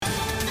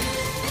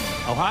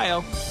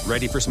Ohio,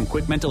 ready for some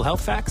quick mental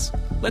health facts?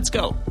 Let's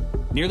go.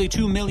 Nearly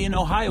 2 million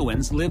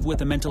Ohioans live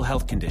with a mental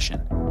health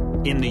condition.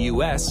 In the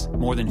U.S.,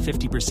 more than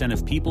 50%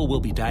 of people will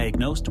be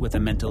diagnosed with a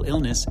mental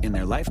illness in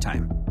their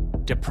lifetime.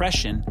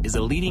 Depression is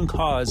a leading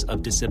cause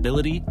of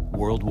disability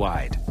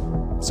worldwide.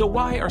 So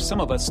why are some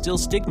of us still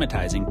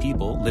stigmatizing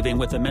people living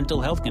with a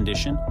mental health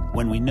condition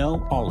when we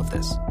know all of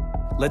this?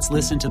 Let's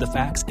listen to the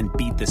facts and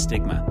beat the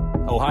stigma.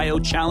 Ohio,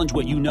 challenge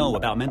what you know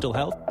about mental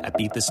health at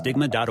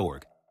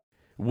beatthestigma.org.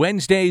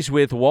 Wednesdays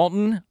with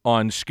Walton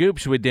on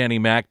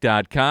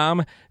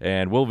scoopswithdannymac.com,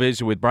 and we'll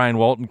visit with Brian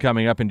Walton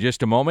coming up in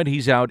just a moment.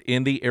 He's out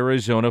in the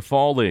Arizona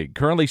Fall League.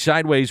 Currently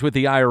sideways with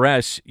the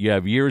IRS, you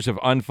have years of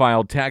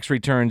unfiled tax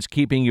returns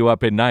keeping you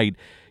up at night.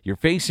 You're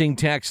facing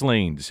tax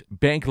liens,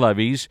 bank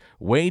levies,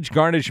 wage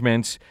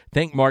garnishments.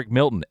 Think Mark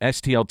Milton,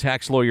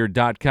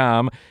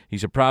 STLTaxLawyer.com.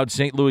 He's a proud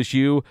St. Louis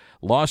U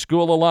Law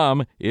School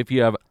alum. If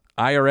you have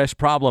IRS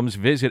problems,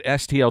 visit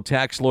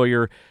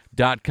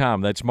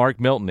STLTaxLawyer.com. That's Mark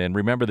Milton. And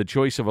remember, the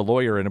choice of a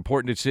lawyer and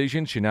important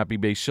decisions should not be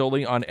based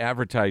solely on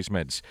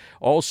advertisements.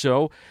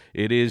 Also,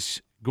 it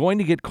is going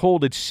to get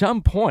cold at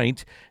some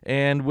point,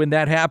 and when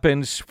that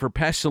happens, for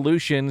pest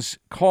solutions,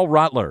 call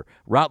Rottler.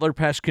 Rottler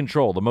Pest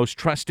Control, the most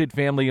trusted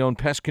family-owned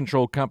pest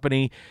control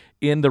company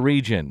in the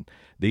region.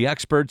 The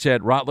experts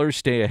at Rottler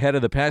stay ahead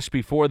of the pests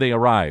before they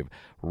arrive.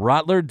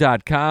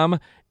 Rottler.com,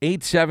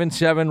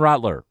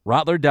 877-ROTTLER.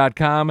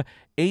 Rottler.com,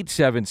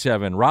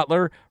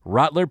 877-ROTTLER,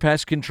 Rottler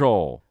Pest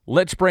Control.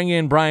 Let's bring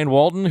in Brian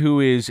Walton, who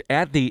is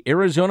at the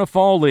Arizona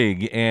Fall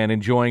League and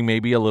enjoying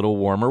maybe a little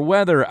warmer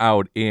weather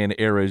out in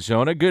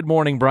Arizona. Good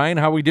morning, Brian.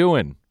 How are we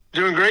doing?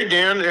 Doing great,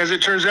 Dan. As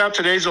it turns out,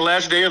 today's the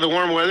last day of the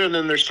warm weather, and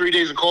then there's 3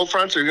 days of cold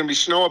fronts. There's going to be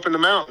snow up in the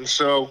mountains.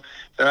 So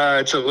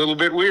it's a little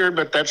bit weird,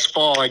 but that's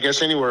fall, I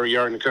guess, anywhere you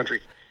are in the country.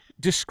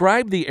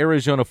 Describe the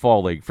Arizona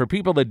Fall League. For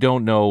people that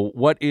don't know,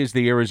 what is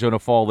the Arizona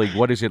Fall League?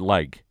 What is it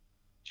like?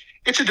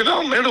 It's a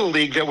developmental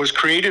league that was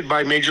created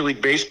by Major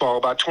League Baseball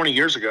about 20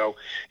 years ago.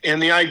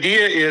 And the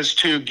idea is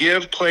to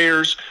give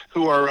players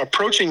who are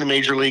approaching the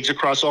major leagues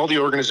across all the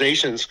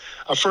organizations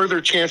a further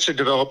chance to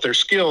develop their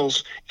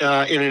skills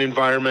in an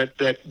environment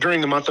that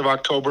during the month of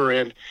October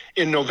and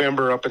in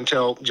November up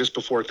until just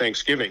before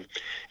Thanksgiving.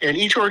 And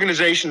each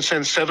organization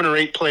sends 7 or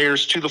 8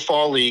 players to the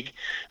Fall League.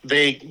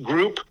 They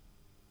group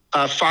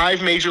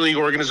 5 major league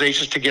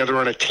organizations together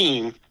on a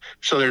team.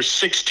 So there's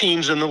 6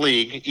 teams in the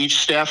league, each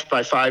staffed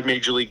by 5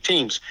 major league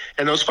teams.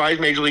 And those 5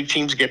 major league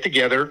teams get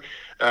together,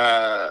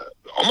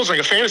 almost like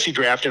a fantasy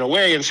draft in a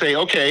way, and say,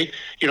 okay,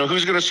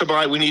 who's going to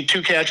supply? We need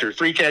 2 catchers,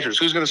 3 catchers.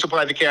 Who's going to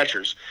supply the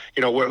catchers?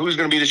 Who's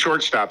going to be the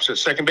shortstops at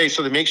second base?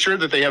 So they make sure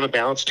that they have a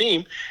balanced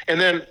team.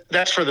 And then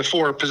that's for the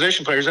 4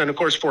 position players. And of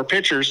course, 4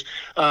 pitchers.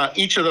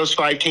 Each of those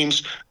 5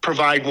 teams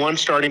provide 1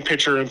 starting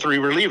pitcher and 3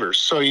 relievers.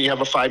 So you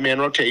have a 5-man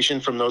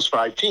rotation from those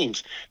 5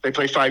 teams. They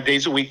play 5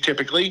 days a week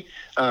typically.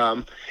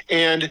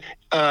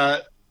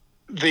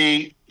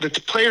 The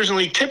players in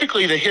the league,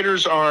 typically the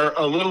hitters are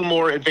a little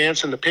more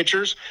advanced than the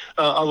pitchers.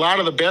 A lot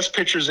of the best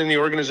pitchers in the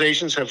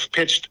organizations have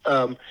pitched,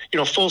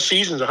 full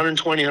seasons,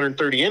 120,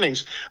 130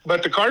 innings.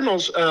 But the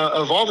Cardinals,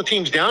 of all the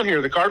teams down here,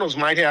 the Cardinals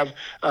might have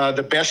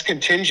the best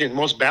contingent,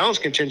 most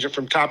balanced contingent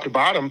from top to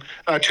bottom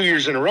 2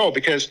 years in a row.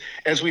 Because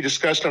as we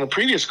discussed on a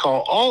previous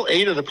call, all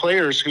 8 of the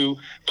players who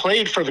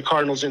played for the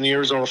Cardinals in the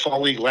Arizona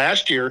Fall League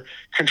last year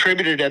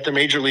contributed at the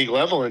major league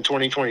level in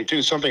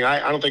 2022, something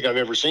I don't think I've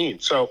ever seen.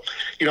 So,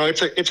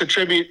 it's a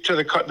tribute to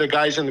the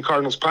guys in the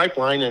Cardinals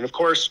pipeline. And of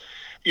course,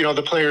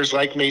 the players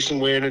like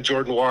Mason Wynn and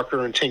Jordan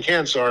Walker and Tink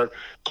Hence are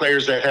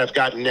players that have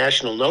gotten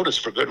national notice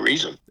for good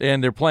reason.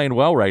 And they're playing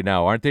well right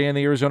now, aren't they, in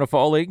the Arizona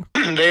Fall League?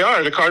 They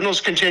are. The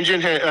Cardinals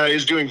contingent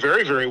is doing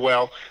very, very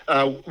well.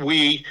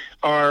 We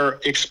are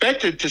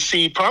expected to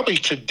see probably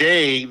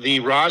today the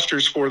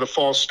rosters for the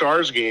Fall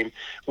Stars game,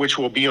 which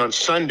will be on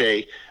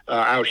Sunday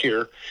out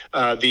here.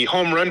 The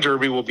Home Run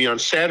Derby will be on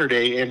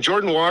Saturday. And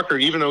Jordan Walker,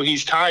 even though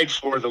he's tied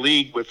for the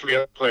league with 3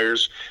 other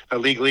players,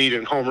 league lead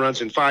in home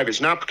runs in 5, is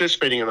not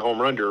participating in the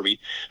Home Run Derby.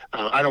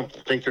 I don't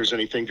think there's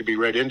anything to be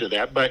read into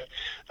that. But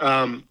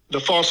the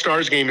Fall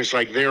Stars game is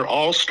like their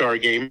all-star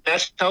game.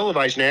 That's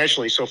televised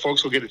nationally, so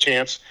folks will get a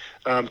chance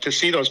to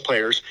see those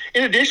players.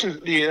 In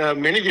addition,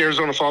 many of the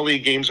Arizona Fall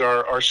League games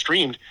are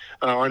streamed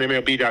on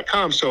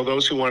MLB.com, so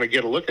those who want to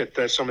get a look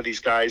at some of these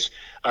guys,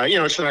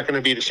 it's not going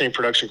to be the same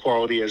production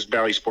quality as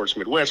Bally Sports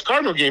Midwest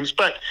Cardinal games,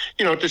 but,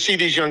 to see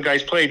these young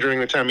guys play during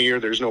the time of year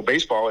there's no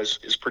baseball is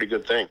a pretty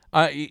good thing.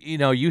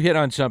 You hit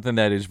on something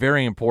that is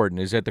very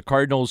important, is that the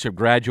Cardinals have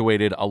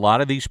graduated a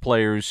lot of these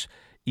players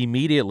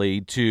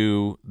immediately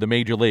to the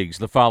major leagues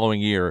the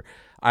following year.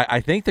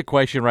 I think the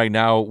question right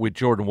now with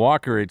Jordan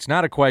Walker, it's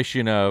not a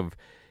question of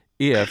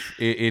if,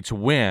 it's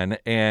when,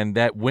 and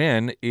that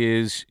when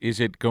is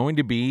it going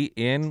to be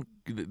in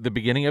the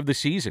beginning of the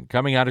season,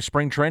 coming out of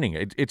spring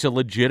training? It's a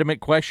legitimate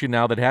question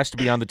now that has to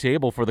be on the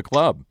table for the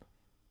club.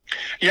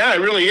 Yeah, it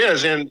really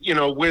is. And,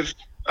 with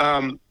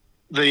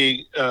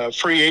the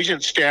free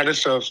agent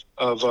status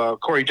of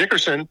Corey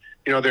Dickerson,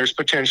 there's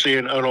potentially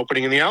an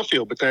opening in the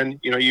outfield. But then,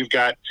 you've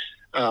got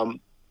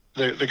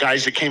the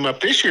guys that came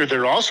up this year,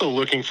 they're also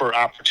looking for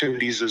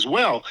opportunities as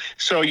well.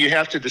 So you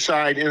have to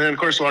decide. And then, of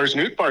course, Lars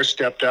Nootbaar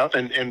stepped up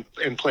and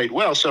played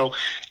well. So,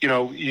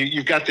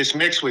 you've got this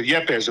mix with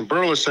Yepes and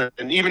Burleson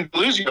and even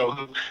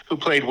Deluzio, who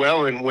played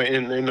well in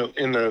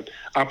the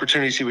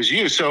opportunities he was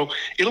used. So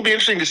it'll be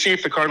interesting to see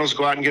if the Cardinals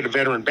go out and get a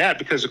veteran bat,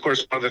 because, of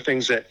course, one of the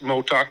things that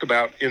Mo talked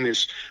about in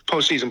this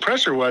postseason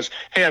presser was,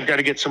 hey, I've got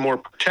to get some more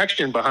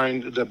protection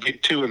behind the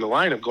big two in the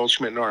lineup,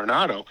 Goldschmidt and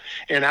Arenado.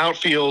 And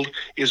outfield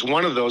is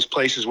one of those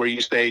places where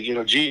you say,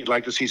 gee, I'd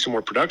like to see some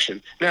more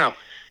production. Now,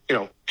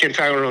 can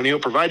Tyler O'Neill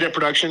provide that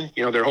production?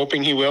 They're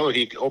hoping he will.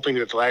 Hoping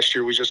that last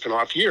year was just an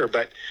off year,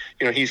 but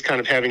he's kind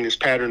of having this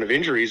pattern of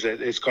injuries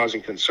that is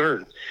causing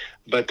concern.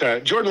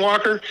 But Jordan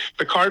Walker,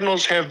 the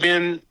Cardinals have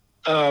been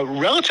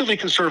relatively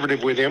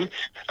conservative with him,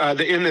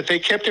 in that they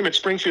kept him at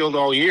Springfield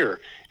all year.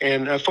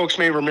 And folks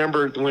may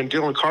remember when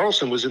Dylan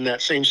Carlson was in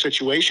that same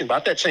situation,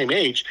 about that same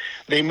age,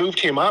 they moved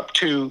him up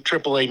to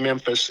AAA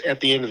Memphis at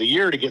the end of the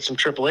year to get some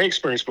AAA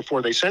experience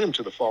before they sent him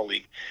to the Fall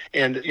League.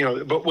 And,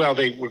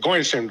 they were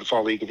going to send him to the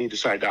Fall League, and he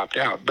decided to opt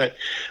out. But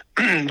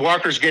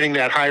Walker's getting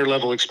that higher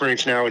level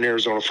experience now in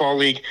Arizona Fall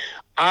League.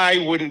 I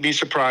wouldn't be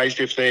surprised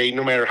if they,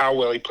 no matter how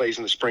well he plays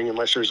in the spring,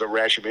 unless there's a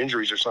rash of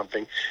injuries or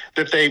something,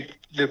 that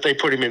they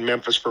put him in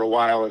Memphis for a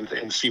while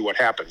and see what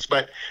happens.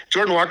 But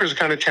Jordan Walker's the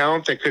kind of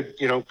talent that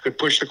could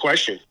push the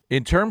question.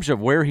 In terms of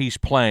where he's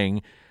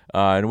playing,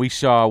 and we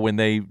saw when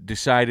they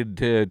decided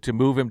to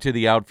move him to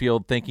the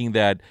outfield, thinking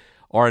that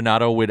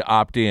Arenado would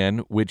opt in,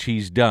 which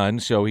he's done,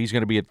 so he's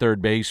going to be at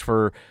third base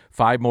for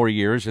 5 more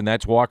years, and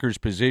that's Walker's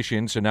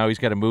position, so now he's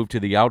got to move to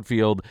the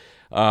outfield.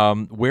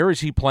 Where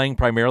is he playing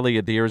primarily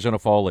at the Arizona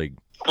Fall League?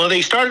 Well,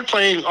 they started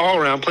playing all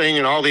around, playing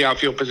in all the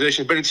outfield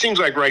positions, but it seems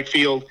like right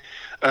field,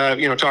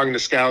 talking to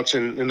scouts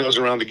and those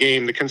around the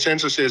game, the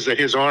consensus is that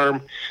his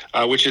arm,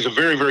 which is a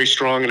very, very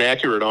strong and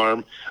accurate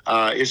arm,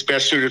 is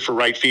best suited for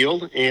right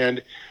field.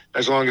 And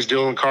as long as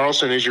Dylan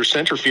Carlson is your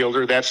center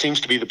fielder, that seems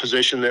to be the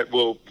position that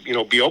will,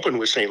 be open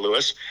with St.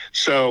 Louis.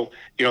 So,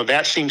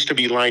 that seems to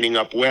be lining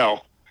up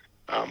well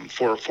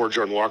for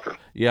Jordan Walker.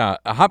 Yeah.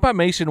 How about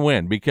Mason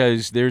Wynn?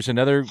 Because there's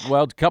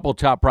a couple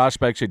top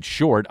prospects at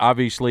short.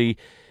 Obviously,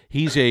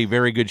 he's a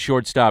very good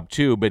shortstop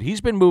too, but he's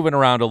been moving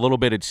around a little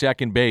bit at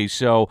second base.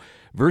 So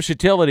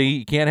versatility,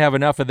 you can't have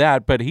enough of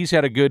that, but he's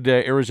had a good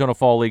Arizona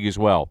Fall League as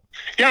well.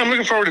 Yeah, I'm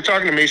looking forward to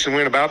talking to Mason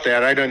Wynn about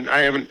that. I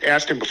haven't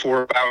asked him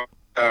before about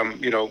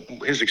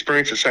his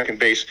experience at second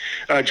base.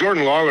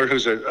 Jordan Lawler,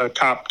 who's a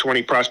top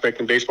 20 prospect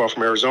in baseball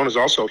from Arizona, is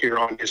also here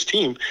on his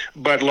team.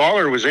 But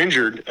Lawler was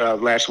injured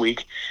last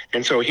week,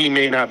 and so he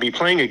may not be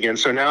playing again.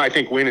 So now I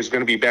think Wynn is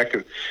going to be back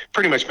to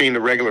pretty much being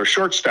the regular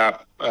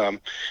shortstop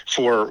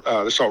for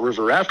the Salt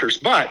River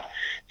Raptors. But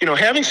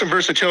having some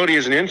versatility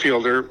as an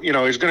infielder,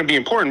 is going to be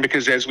important,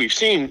 because as we've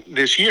seen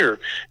this year,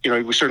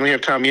 we certainly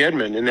have Tommy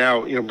Edman, and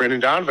now, Brendan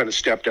Donovan has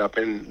stepped up,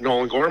 and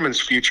Nolan Gorman's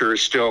future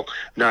is still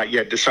not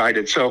yet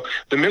decided. So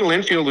the middle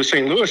infield with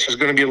St. Louis is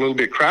going to be a little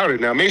bit crowded.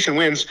 Now, Mason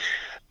Wynn's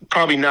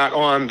probably not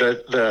on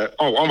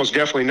almost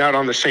definitely not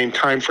on the same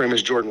time frame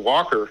as Jordan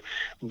Walker,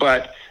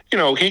 but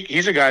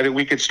he's a guy that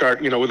we could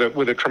start,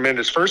 with a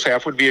tremendous first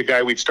half, would be a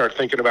guy we'd start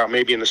thinking about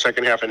maybe in the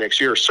second half of next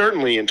year,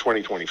 certainly in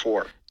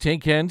 2024.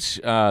 Tank Hens,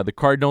 the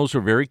Cardinals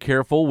were very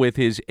careful with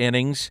his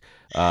innings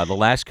the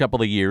last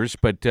couple of years,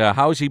 but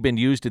how has he been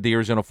used at the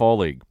Arizona Fall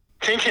League?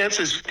 Tank Hens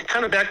is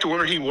kind of back to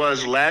where he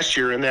was last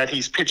year, in that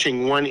he's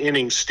pitching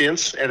 1-inning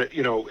stints at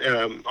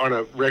on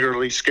a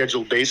regularly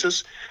scheduled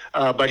basis,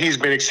 but he's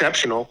been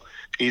exceptional.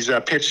 He's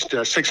pitched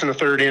 6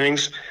 1/3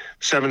 innings,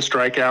 7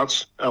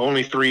 strikeouts,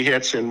 only 3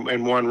 hits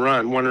and 1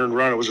 run. 1 earned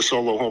run. It was a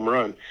solo home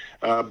run.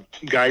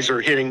 Guys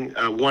are hitting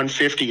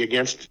 150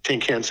 against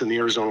Tank Hens in the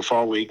Arizona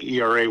Fall League,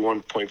 ERA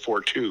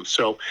 1.42.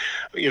 So,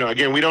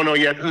 again, we don't know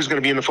yet who's going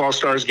to be in the Fall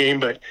Stars game,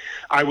 but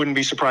I wouldn't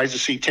be surprised to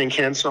see Tank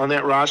Hens on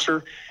that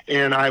roster.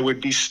 And I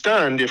would be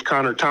stunned if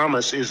Connor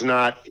Thomas is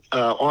not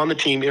on the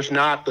team, if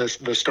not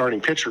the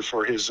starting pitcher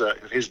for his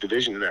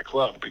division in that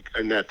club,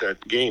 in that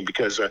game,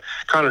 because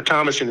Connor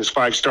Thomas in his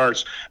 5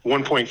 starts,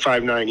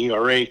 1.59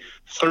 ERA,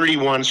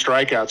 31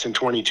 strikeouts in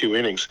 22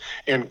 innings.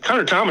 And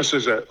Connor Thomas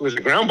was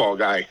a ground ball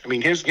guy. I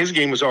mean, his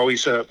game was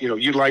always,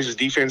 utilizes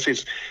defense.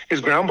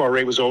 His ground ball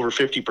rate was over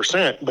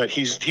 50%, but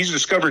he's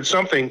discovered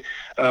something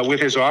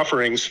with his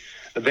offerings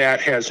that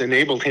has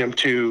enabled him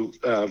to,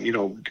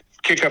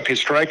 kick up his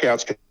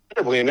strikeouts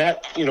considerably. And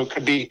that,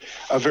 could be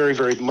a very,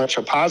 very much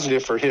a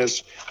positive for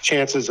his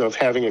chances of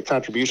having a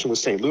contribution with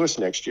St. Louis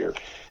next year.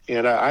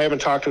 And I haven't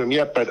talked to him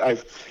yet, but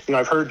I've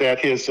heard that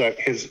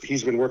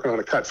he's been working on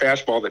a cut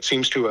fastball that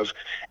seems to have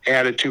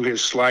added to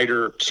his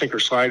sinker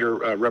slider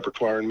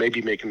repertoire, and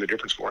maybe making the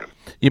difference for him.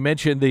 You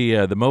mentioned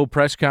the Mo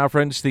press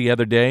conference the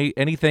other day.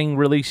 Anything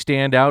really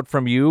stand out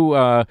from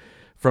you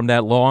from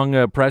that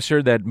long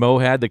presser that Mo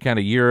had, the kind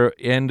of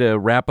year-end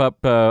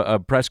wrap-up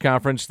press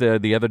conference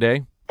the other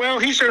day? Well,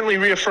 he certainly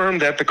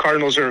reaffirmed that the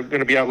Cardinals are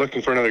going to be out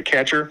looking for another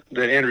catcher,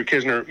 that Andrew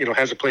Kisner,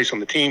 has a place on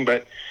the team,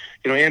 but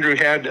Andrew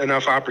had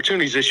enough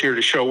opportunities this year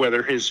to show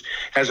whether his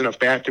has enough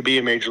bat to be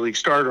a major league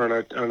starter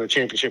on a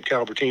championship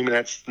caliber team, and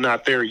that's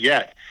not there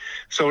yet.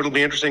 So it'll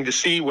be interesting to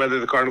see whether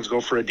the Cardinals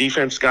go for a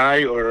defense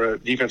guy or a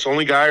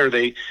defense-only guy, or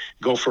they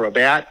go for a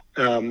bat.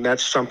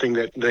 That's something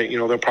that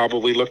they'll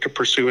probably look to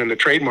pursue in the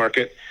trade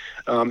market.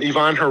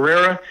 Ivan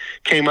Herrera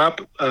came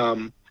up.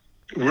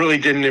 Really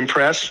didn't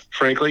impress,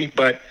 frankly,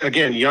 but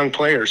again, young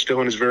player, still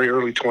in his very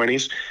early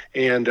 20s,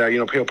 and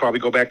he'll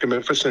probably go back to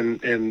Memphis and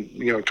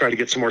try to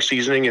get some more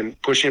seasoning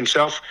and push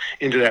himself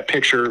into that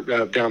picture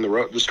down the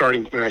road. The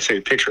starting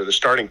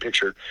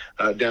picture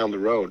down the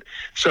road.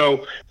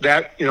 So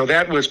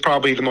that was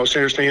probably the most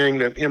interesting thing,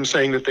 that him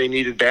saying that they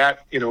needed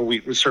bat.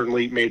 We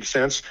certainly made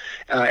sense.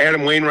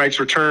 Adam Wainwright's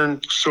return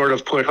sort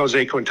of put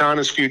Jose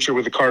Quintana's future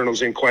with the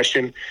Cardinals in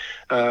question.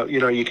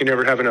 You can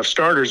never have enough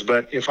starters,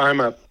 but if I'm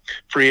a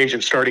free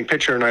agent starting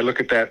pitcher and I look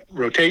at that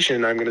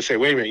rotation, I'm going to say,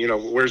 wait a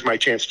minute, where's my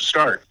chance to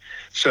start?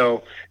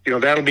 So,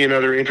 that'll be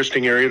another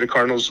interesting area. The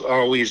Cardinals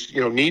always,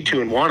 need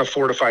to and want to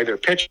fortify their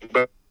pitching,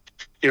 but,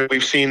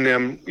 we've seen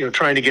them,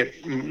 trying to get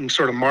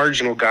sort of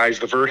marginal guys,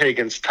 the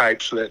Verhagens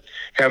types that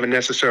haven't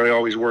necessarily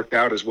always worked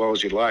out as well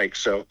as you'd like.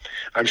 So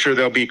I'm sure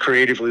they'll be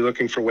creatively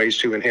looking for ways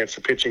to enhance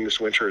the pitching this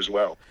winter as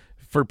well.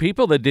 For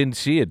people that didn't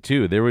see it,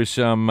 too, there was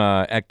some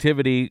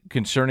activity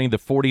concerning the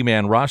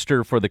 40-man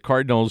roster for the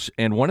Cardinals,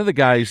 and one of the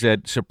guys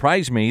that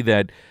surprised me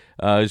that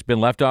has been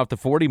left off the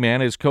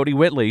 40-man is Cody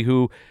Whitley,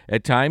 who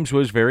at times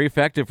was very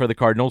effective for the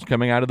Cardinals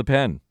coming out of the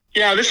pen.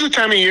 Yeah, this is a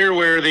time of year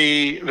where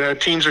the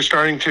teams are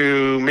starting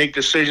to make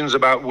decisions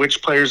about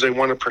which players they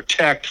want to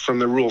protect from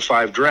the Rule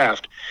 5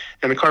 draft.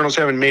 And the Cardinals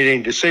haven't made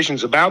any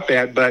decisions about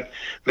that, but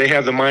they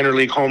have the minor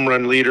league home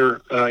run leader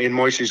in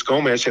Moises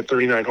Gomez, hit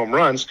 39 home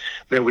runs,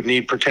 that would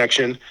need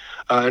protection.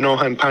 And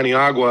Ohan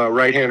Paniagua, a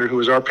right-hander who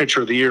was our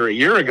pitcher of the year a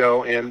year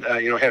ago and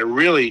had a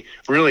really,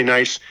 really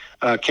nice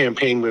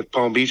campaign with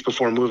Palm Beach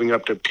before moving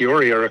up to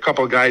Peoria, are a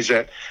couple of guys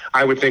that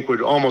I would think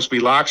would almost be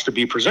locks to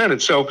be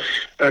presented, so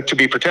to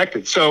be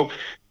protected. So,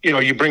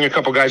 you bring a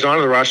couple guys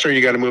onto the roster,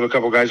 you got to move a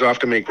couple guys off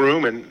to make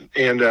room,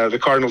 and the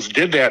Cardinals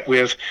did that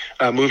with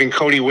moving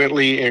Cody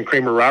Whitley and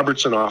Kramer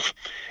Robertson off.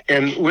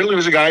 And Whitley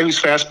was a guy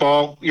whose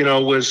fastball,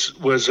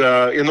 was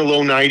in the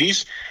low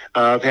 90s.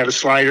 Had a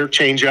slider,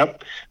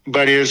 changeup,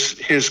 but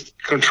his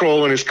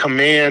control and his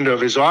command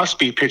of his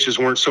off-speed pitches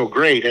weren't so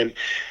great. And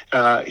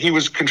he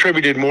was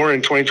contributed more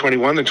in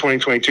 2021 than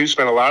 2022,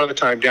 spent a lot of the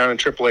time down in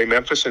AAA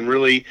Memphis, and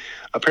really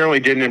apparently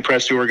didn't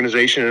impress the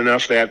organization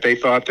enough that they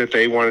thought that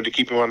they wanted to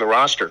keep him on the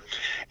roster.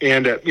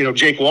 And,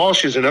 Jake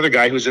Walsh is another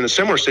guy who's in a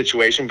similar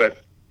situation,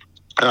 but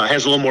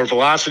has a little more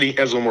velocity,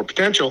 has a little more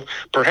potential,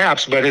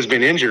 perhaps, but has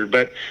been injured.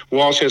 But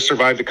Walsh has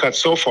survived the cut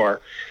so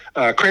far.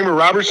 Kramer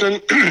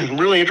Robertson,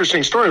 really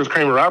interesting story with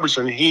Kramer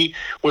Robertson. He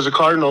was a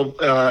Cardinal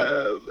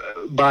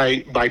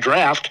by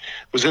draft,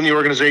 was in the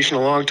organization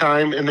a long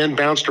time, and then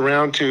bounced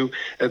around to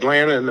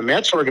Atlanta and the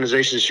Mets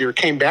organization this year,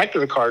 came back to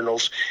the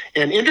Cardinals.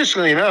 And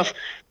interestingly enough,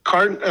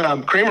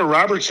 Kramer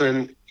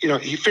Robertson,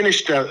 he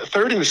finished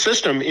third in the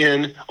system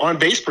in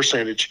on-base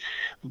percentage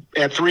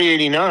at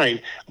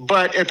 .389,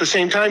 but at the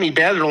same time, he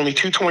batted only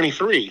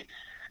 .223.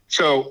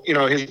 So,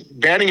 his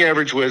batting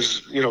average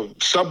was,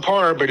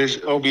 subpar, but his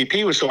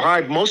OBP was so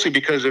high, mostly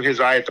because of his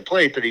eye at the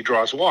plate that he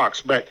draws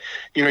walks. But,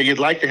 you'd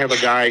like to have a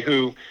guy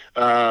who,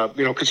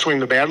 could swing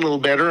the bat a little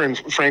better. And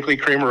frankly,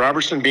 Kramer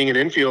Robertson, being an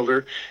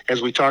infielder,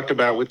 as we talked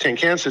about with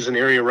Tenkens, is an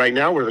area right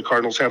now where the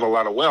Cardinals have a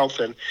lot of wealth.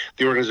 And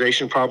the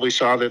organization probably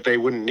saw that they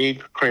wouldn't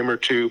need Kramer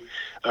to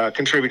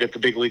contribute at the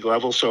big league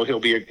level. So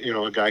he'll be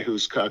a guy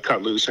who's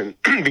cut loose and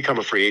become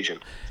a free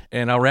agent.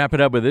 And I'll wrap it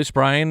up with this,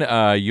 Brian.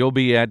 You'll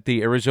be at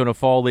the Arizona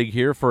Fall League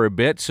here for a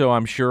bit, so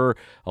I'm sure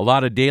a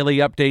lot of daily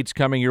updates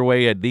coming your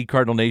way at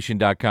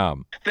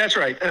thecardinalnation.com. That's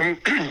right.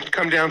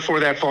 Come down for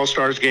that Fall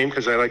Stars game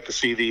because I like to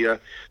see the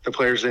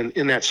players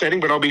in that setting,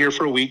 but I'll be here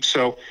for a week,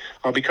 so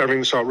I'll be covering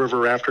the Salt River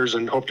Rafters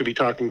and hope to be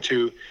talking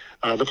to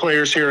the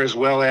players here, as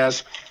well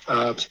as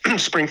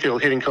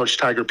Springfield hitting coach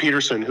Tiger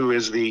Peterson, who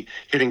is the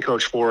hitting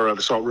coach for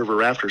the Salt River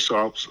Rafters.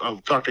 So I'll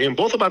talk to him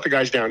both about the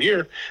guys down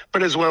here,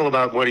 but as well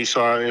about what he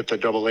saw at the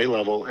AA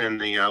level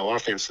and the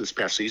offense this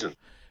past season.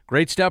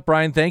 Great stuff,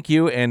 Brian. Thank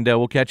you, and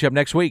we'll catch up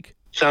next week.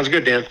 Sounds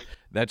good, Dan.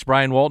 That's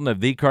Brian Walton of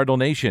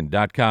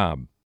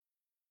thecardinalnation.com.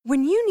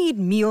 When you need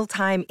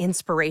mealtime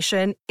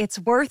inspiration, it's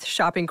worth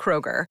shopping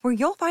Kroger, where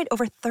you'll find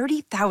over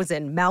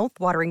 30,000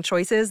 mouth-watering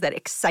choices that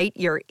excite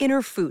your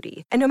inner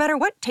foodie. And no matter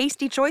what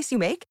tasty choice you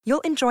make,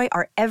 you'll enjoy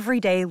our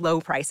everyday low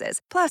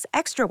prices, plus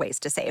extra ways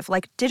to save,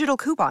 like digital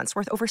coupons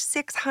worth over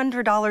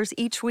 $600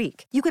 each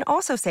week. You can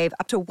also save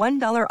up to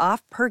 $1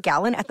 off per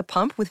gallon at the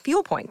pump with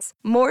fuel points.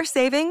 More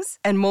savings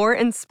and more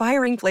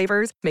inspiring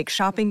flavors make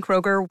shopping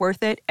Kroger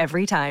worth it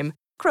every time.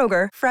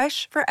 Kroger,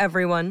 fresh for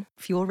everyone.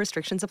 Fuel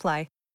restrictions apply.